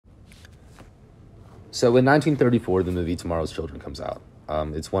So in 1934, the movie Tomorrow's Children comes out.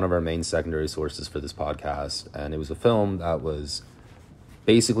 It's one of our main secondary sources for this podcast, and it was a film that was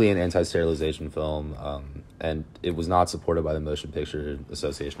basically an anti-sterilization film, and it was not supported by the Motion Picture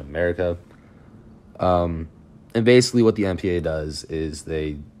Association of America. And basically what the MPA does is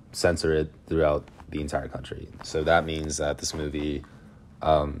they censor it throughout the entire country. So that means that this movie,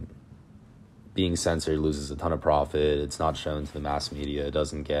 being censored, loses a ton of profit. It's not shown to the mass media. It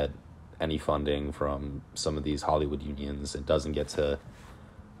doesn't get any funding from some of these Hollywood unions. It doesn't get to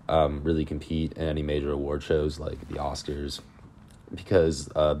really compete in any major award shows like the Oscars because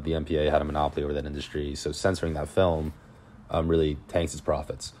the MPA had a monopoly over that industry. So censoring that film really tanks its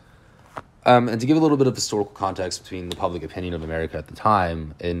profits. And to give a little bit of historical context between the public opinion of America at the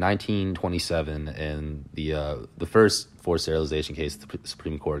time, in 1927, in the first forced sterilization case the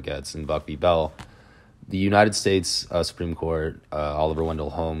Supreme Court gets in Buck v. Bell, the United States Supreme Court, Oliver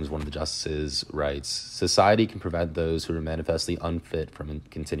Wendell Holmes, one of the justices, writes, "Society can prevent those who are manifestly unfit from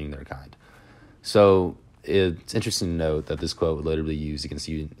continuing their kind." So it's interesting to note that this quote would later be used against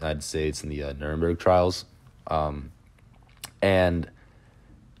the United States in the Nuremberg trials. And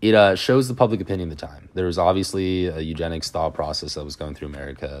it shows the public opinion of the time. There was obviously a eugenics thought process that was going through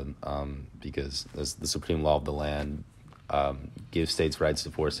America because as the supreme law of the land gives states rights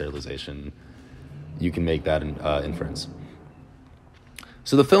to forced sterilization. You can make that inference.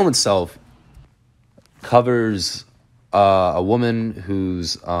 So the film itself covers a woman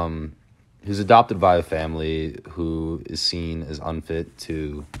who's adopted by a family who is seen as unfit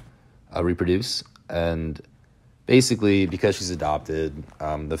to reproduce, and basically, because she's adopted,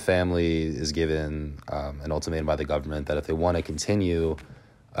 the family is given an ultimatum by the government that if they want to continue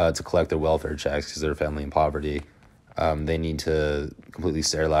to collect their welfare checks because they're a family in poverty, they need to completely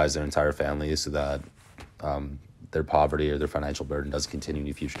sterilize their entire family so that their poverty or their financial burden doesn't continue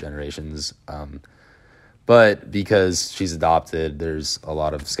to future generations. But because she's adopted, there's a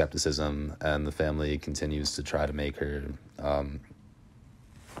lot of skepticism, and the family continues to try to make her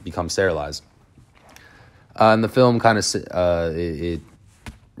become sterilized. And the film kind of it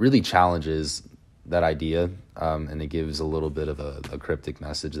really challenges that idea, and it gives a little bit of a cryptic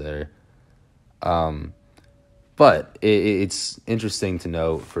message there. But it's interesting to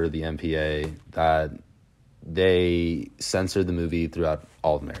note for the MPA that they censored the movie throughout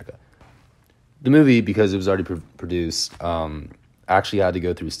all of America. The movie, because it was already produced, actually had to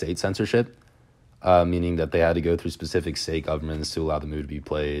go through state censorship, meaning that they had to go through specific state governments to allow the movie to be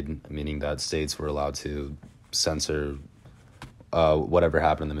played, meaning that states were allowed to censor whatever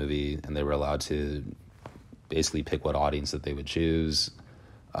happened in the movie, and they were allowed to basically pick what audience that they would choose.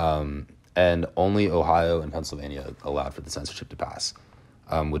 And only Ohio and Pennsylvania allowed for the censorship to pass,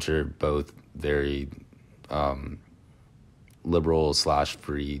 which are both very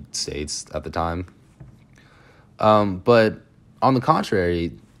liberal/free states at the time. But on the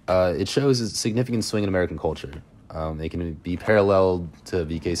contrary, it shows a significant swing in American culture. It can be paralleled to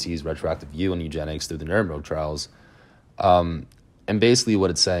VKC's retroactive view on eugenics through the Nuremberg trials. And basically what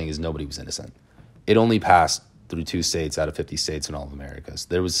it's saying is nobody was innocent. It only passed through 2 states out of 50 states in all of America. So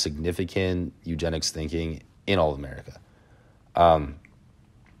there was significant eugenics thinking in all of America.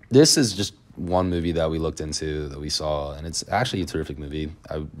 This is just one movie that we looked into, that we saw, and it's actually a terrific movie.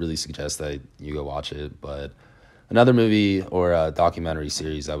 I really suggest that you go watch it. But another movie or a documentary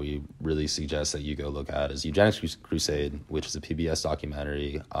series that we really suggest that you go look at is Eugenics Crusade, which is a PBS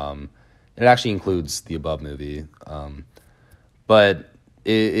documentary. It actually includes the above movie. But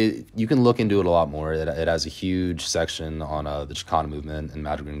you can look into it a lot more. It has a huge section on the Chicano movement and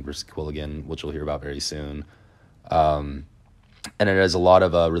Madrigal versus Quilligan, which we'll hear about very soon. And it has a lot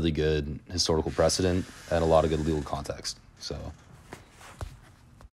of really good historical precedent and a lot of good legal context. So